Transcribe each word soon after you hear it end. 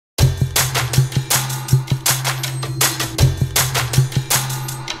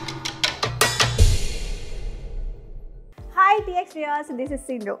Viewers, this is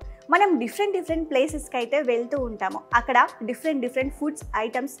Sindhu. మనం different ప్లేసెస్కి అయితే వెళ్తూ ఉంటాము. అక్కడ డిఫరెంట్ ఫుడ్స్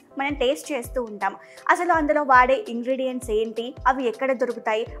ఐటమ్స్ మనం టేస్ట్ చేస్తూ ఉంటాము. అసలు అందులో వాడే ఇంగ్రీడియంట్స్ ఏంటి, అవి ఎక్కడ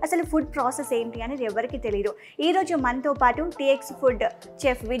దొరుకుతాయి, అసలు ఫుడ్ ప్రాసెస్ ఏంటి అనేది ఎవరికి తెలియదు. ఈరోజు మనతో పాటు టీఎక్స్ ఫుడ్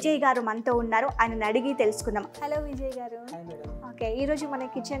చెఫ్ విజయ్ గారు మనతో ఉన్నారు. ఆయనని అడిగి తెలుసుకుందాం. హలో విజయ్ గారు. ఓకే, ఈరోజు మన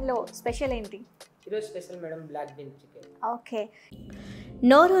కిచెన్లో స్పెషల్ ఏంటి? ఈరోజు special madam black been chicken. Okay,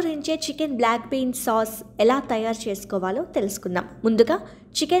 నోరూరించే chicken black been sauce ఎలా తయారు చేసుకోవాలో తెలుసుకుందాం. ముందుగా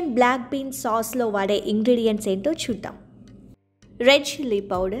చికెన్ బ్లాక్ బీన్ సాస్లో వాడే ఇంగ్రీడియంట్స్ ఏంటో చూద్దాం. Red chilli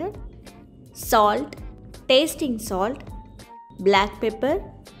powder, salt, tasting salt, black pepper,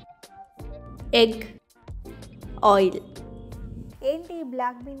 egg, oil. ఏంటి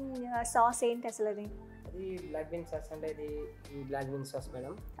బ్లాక్ బీన్ సాస్ ఏంటి అసలు? అది బ్లాక్ బీన్ సాస్ అంటే ఇది black been sauce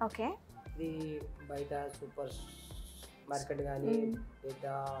madam. Okay, ఇది బయట సూపర్ మార్కెట్ కానీ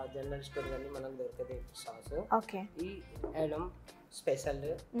లేదా జనరల్ స్టోర్ కానీ మనకు దొరుకుతుంది సాస్. ఓకే, ఈ ఐటమ్ స్పెషల్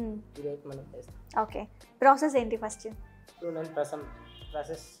ఈరోజు మనం చేస్తాం. ఓకే, ప్రాసెస్ ఏంటి? ఫస్ట్ నేను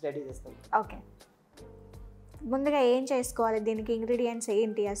ప్రాసెస్ రెడీ చేస్తాం. ఓకే, ముందుగా ఏం చేసుకోవాలి? దీనికి ఇంగ్రీడియంట్స్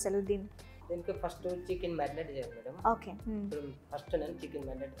ఏంటి అసలు? దీనికి ఫస్ట్ చికెన్ మ్యారినేట్ చేయాలి మేడం. ఓకే, ఇప్పుడు ఫస్ట్ నేను చికెన్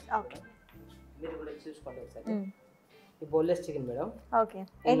మ్యారినేట్ ఓకే, మీరు కూడా చూసుకోండి ఒకసారి. ఈ బోన్లెస్ చికెన్ మేడం. ఓకే,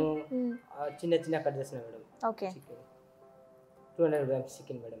 నేను చిన్న కట్ చేసిన madam. Okay, chicken 200 grams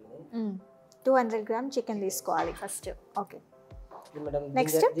chicken madam. 200 grams chicken తీసుకోవాలి first. Okay madam.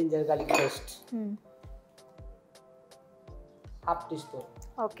 Next ginger garlic paste half tea spoon.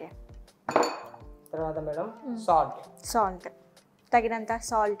 Okay, తర్వాత మేడం సాల్ట్ తగినంత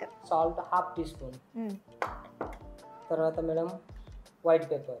సాల్ట్ హాఫ్ టీ స్పూన్. తర్వాత madam white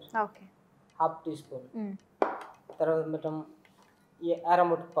pepper okay half tea spoon. తర్వాత madam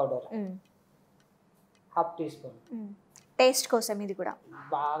అరమోట్ powder half tea spoon. Taste కోసం ఇది కూడా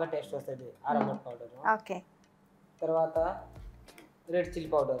బాగా taste వస్తుంది అరమోట్ powder. Okay, తర్వాత రెడ్ చిల్లీ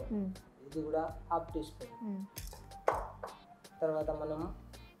పౌడర్ ఇది కూడా హాఫ్ టీ స్పూన్. తర్వాత మనం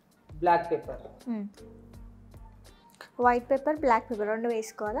black pepper, white pepper, black pepper రెండు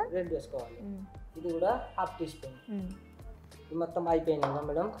వేసుకోవాలా? రెండు వేసుకోవాలి. ఇది కూడా హాఫ్ టీ స్పూన్. ఇది మొత్తం అయిపోయింది కదా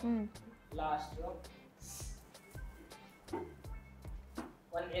మేడం. లాస్ట్లో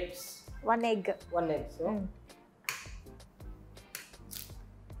 1 egg.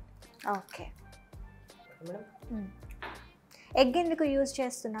 Okay madam. ఎగ్ ఎందుకు యూజ్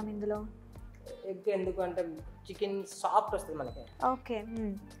చేస్తున్నాం ఇందులో? ఎగ్ ఎందుకు అంటే చికెన్ సాఫ్ట్ వస్తుంది మనకి. ఓకే,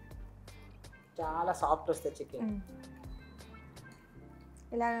 చాలా సాఫ్ట్ వస్తుంది చికెన్.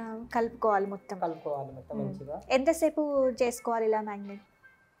 ఇలా కలుపుకోవాలి మొత్తం మంచిగా. ఎంతసేపు చేసుకోవాలి ఇలా మ్యాగ్నేట్?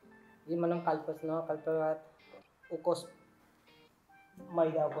 ఇది మనం కలిపి ఒక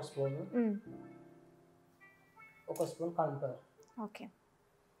మైదా ఒక స్పూన్, ఒక spoon cornflour. Okay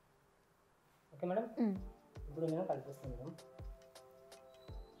okay madam. ఇప్పుడు నేను కలిపిస్తాను మేడం.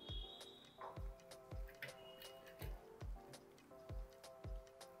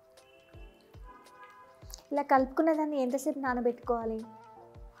 ఇలా కలుపుకున్న దాన్ని ఎంతసేపు నానబెట్టుకోవాలి?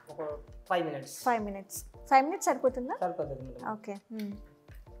 ఒక 5 minutes. 5 minutes. 5 minutes సరిపోతుందా? సరిపోతుంది మేడం. ఓకే,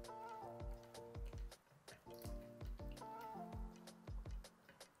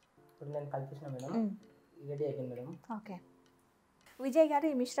 ఇప్పుడు నేను కలిపేసిన మేడం. రెడీ అయిపోయింది మేడం. ఓకే విజయ్ గారు,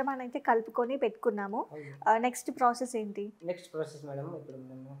 ఈ మిశ్రమాన్ని అయితే కలుపుకొని పెట్టుకున్నాము. నెక్స్ట్ ప్రాసెస్ ఏంటి? నెక్స్ట్ ప్రాసెస్ మేడం, ఇప్పుడు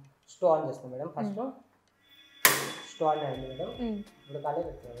మేము స్టవ్ ఆన్ చేస్తాం మేడం. ఫస్ట్ స్టవ్ ఆన్ అయింది మేడం. ఇప్పుడు కాలే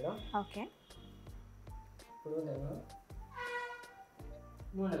పెట్టుకున్నాం మేడం. ఓకే, ఇప్పుడు నేను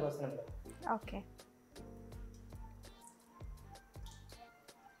నూనె పోస్తున్నాను మేడం. ఓకే,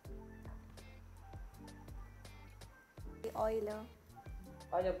 ఆయిల్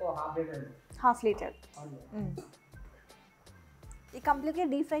ఒక హాఫ్ లీటర్. ఈ కంప్లీట్గా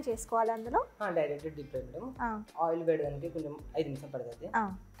డీప్ ఫ్రై చేసుకోవాలి అందులో? Direct deep fry madam. Oil వేయడానికి కొంచెం 5 నిమిషాలు పడుతుంది.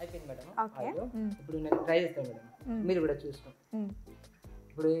 అయిపోయింది మేడం. ఇప్పుడు నేను ఫ్రై చేస్తాను మేడం, మీరు కూడా చూసుకోండి.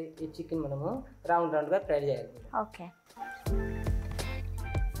 ఇప్పుడు ఈ చికెన్ మనము రౌండ్గా ఫ్రై చేయాలి. ఓకే,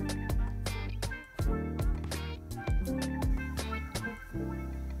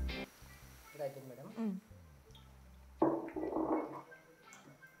 అయిపోయింది మేడం.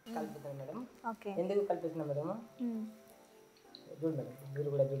 కలుపుతాను మేడం. ఓకే, ఎందుకు కలిపిస్తున్నా మేడం? చూడు మేడం, మీరు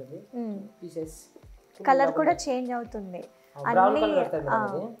కూడా చూడండి. పీసెస్ కలర్ కూడా చేంజ్ అవుతుంది. బ్రౌన్ కలర్ వస్తుంది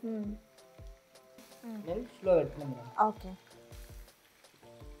మేడం. నేను స్లో పెడుతున్నాను మేడం. ఓకే,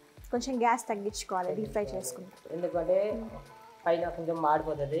 కొంచెం గ్యాస్ తగ్గించుకోవాలి డీప్ ఫ్రై చేసుకుంటే. ఎందుకంటే పైన కొంచెం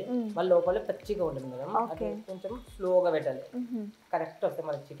మాడిపోతుంది, మళ్ళీ లోపల పచ్చిగా ఉంటుంది మేడం. అది కొంచెం స్లోగా పెట్టాలి. కరెక్ట్ వస్తుంది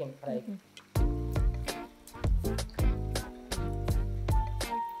మన చికెన్ ఫ్రై.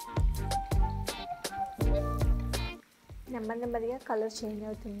 నెమ్మదిగా కలర్ చేంజ్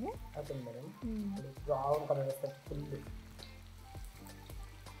అవుతుంది. మేడం. బ్రౌన్ కలర్ వస్తుంది ఫుల్.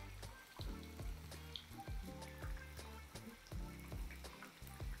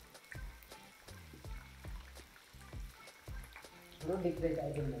 ఇప్పుడు డిఫరెంట్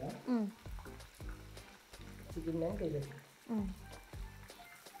అయిపోయింది మేడం. చికెన్ నేను తీసేసి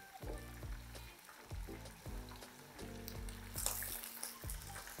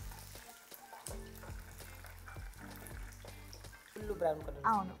ఫుల్ బ్రౌన్ కలర్.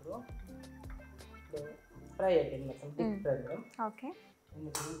 అవును. ఇప్పుడు ఫ్రై అయిపోయింది మొత్తం డీప్ ఫ్రై మేడం. ఓకే.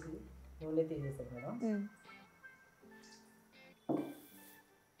 నేను తీసి నూనె తీసేసాను మేడం.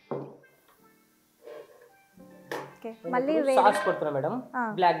 మళ్ళీ సాస్ కొడుతున్నా madam.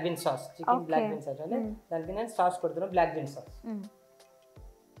 Black been sauce, chicken black been sauce అంటే దానికి నేను సాస్ కొడుతున్నా. బ్లాక్ బీన్ సాస్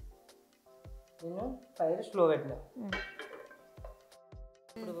నేను ఫైర్ స్లో పెట్టినా.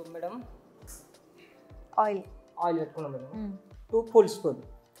 ఇప్పుడు మేడం ఆయిల్ పెట్టుకున్నాం madam. 2 full spoon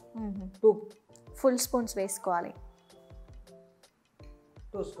 2 full spoons వేసుకోవాలి.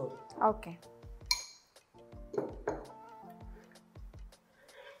 2 స్పూన్. ఓకే.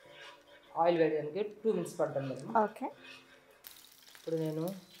 ఆయిల్ వేయడానికి 2 మినిట్స్ పడుతుంది మేడం. ఓకే. ఇప్పుడు నేను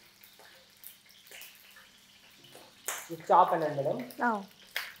ఈ చాప్ అన్నాను మేడం.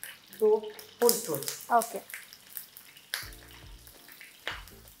 2 full spoon. ఓకే.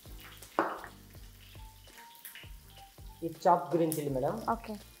 ఈ chop green chilli madam.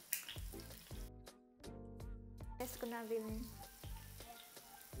 Okay. వేసుకున్నా దీన్ని.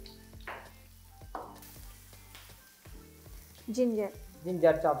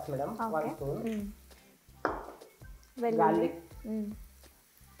 Ginger chops madam 1 spoon. Garlic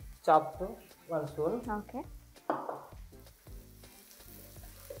chops 1 spoon. Okay.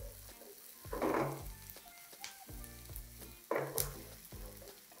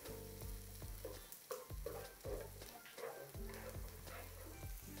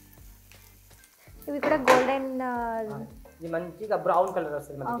 ఇవి కూడా గోల్డెన్, ఇది మంచిగా బ్రౌన్ కలర్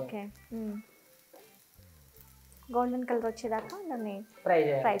వస్తుంది మనకి. ఓకే. గోల్డెన్ కలర్ వచ్చేదాకా దాన్ని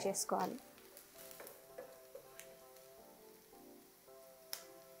ఫ్రై చేసుకోవాలి.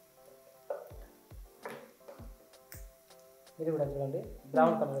 ఇది కూడా చూడండి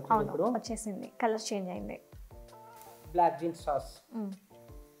బ్రౌన్ కలర్ వచ్చింది. ఇప్పుడు వచ్చేసింది, కలర్ చేంజ్ అయింది. బ్లాక్ బీన్ సాస్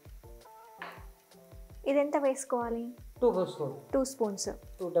ఇది ఎంత వేసుకోవాలి? 2 స్పూన్. 2 స్పూన్స్.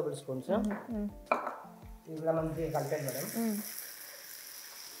 2 table spoons. ఇది కూడా మంచిగా కలిపాను madam.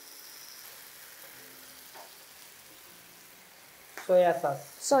 Soya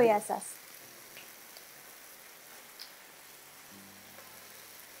sauce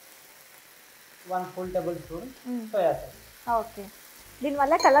 1 full table spoon soya sauce. Okay.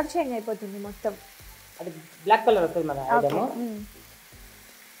 దీనివల్ల కలర్ చేంజ్ అయిపోతుంది మొత్తం. అది బ్లాక్ కలర్ వస్తుంది మన ఐటమ్.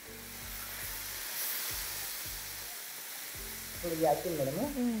 ఇప్పుడు ఇది అయిపోయింది మేడం.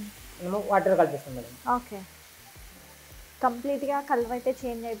 మనము వాటర్ కలిపిస్తాం మేడం. ఓకే. కంప్లీట్గా కలర్ అయితే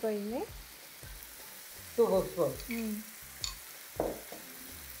చేంజ్ అయిపోయింది. 2 స్పూన్.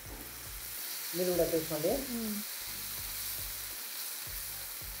 మీరు కూడా చూసుకోండి.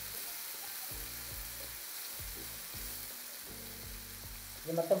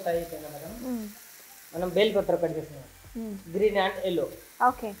 ఇది మొత్తం ఫ్రై అయిపోయింది మేడం. మనం బేల్ పెప్పర్ కట్ చేస్తున్నాం, గ్రీన్ అండ్ ఎల్లో.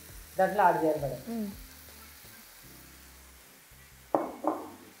 ఓకే. దాంట్లో యాడ్ చేయాలి మేడం.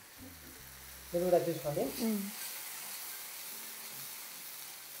 మీరు కూడా చూసుకోండి.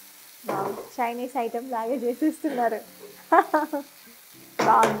 చైనీస్ ఐటమ్ లాగే చేసిస్తున్నారు.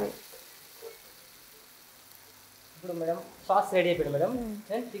 బాగుంది. ఇప్పుడు మేడం సాస్ రెడీ అయిపోయింది మేడం.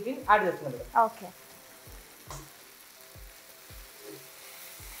 నేను చికెన్ యాడ్ చేస్తున్నాను మేడం. ఓకే.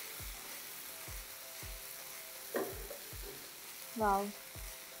 వావ్,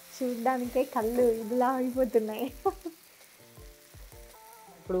 చూడడానికే కళ్ళు ఇదిలా అయిపోతున్నాయి.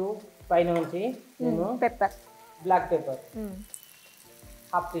 ఇప్పుడు పైన నుంచి నేను pepper, black pepper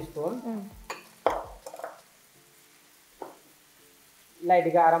 1/2 tea spoon,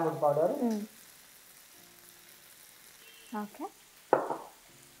 లైట్గా అరముడ్ powder. Okay.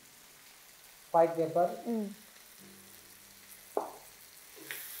 White pepper.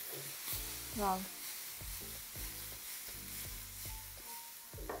 Wow,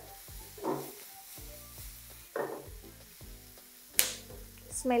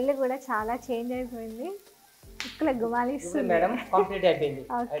 smell కూడా చాలా చేంజ్ అయిపోయింది. ఇక్కడ గుమాలిస్తుంది మేడం. కంప్లీట్ అయిపోయింది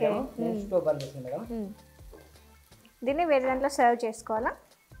ఐటమ్. నేను స్టవ్ బంద్ చేస్తాను మేడం. దీన్ని వేరే దాంట్లో సర్వ్ చేసుకోవాలా?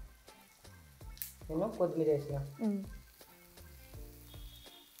 నేను కొత్తిమీర వేసిన.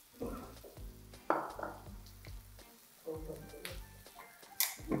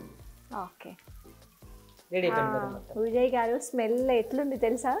 ఓకే. రెడీ అయిపోయింది మేడం. విజయ్ గారు, స్మెల్ ఎట్లుంది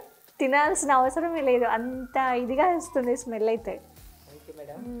తెలుసా? తినాల్సిన అవసరమే లేదు, అంత ఇదిగా వస్తుంది స్మెల్ అయితే.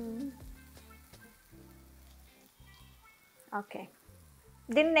 ఓకే.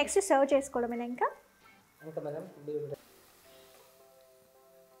 దీన్ని నెక్స్ట్ సర్వ్ చేసుకోవడమేనా ఇంకా? మేడం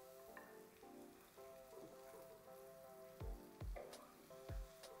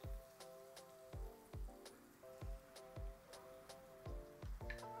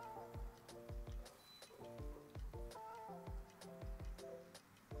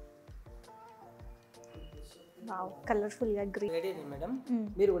వావ్, కలర్ఫుల్గా గ్రీన్. రెడీ మేడం,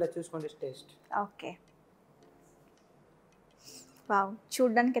 మీరు కూడా చూసుకోండి టేస్ట్. ఓకే, వావ్,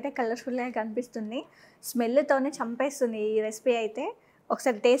 చూడ్డానికి అయితే కలర్ఫుల్గా కనిపిస్తుంది. స్మెల్తోనే చంపేస్తుంది ఈ రెసిపీ అయితే.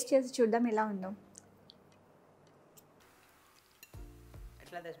 ఒకసారి టేస్ట్ చేసి చూద్దాం ఎలా ఉందో.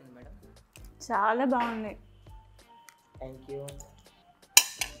 ఎట్లా చేస్తుంది మేడం? చాలా బాగుంది. Thank you.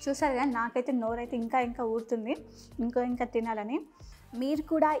 చూసారు కానీ నాకైతే నోరైతే ఇంకా ఊరుతుంది, ఇంకా తినాలని. మీరు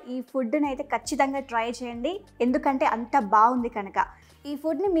కూడా ఈ ఫుడ్ని అయితే ఖచ్చితంగా ట్రై చేయండి, ఎందుకంటే అంత బాగుంది కనుక. ఈ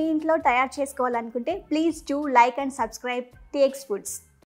ఫుడ్ని మీ ఇంట్లో తయారు చేసుకోవాలనుకుంటే please do like and subscribe TX Foods.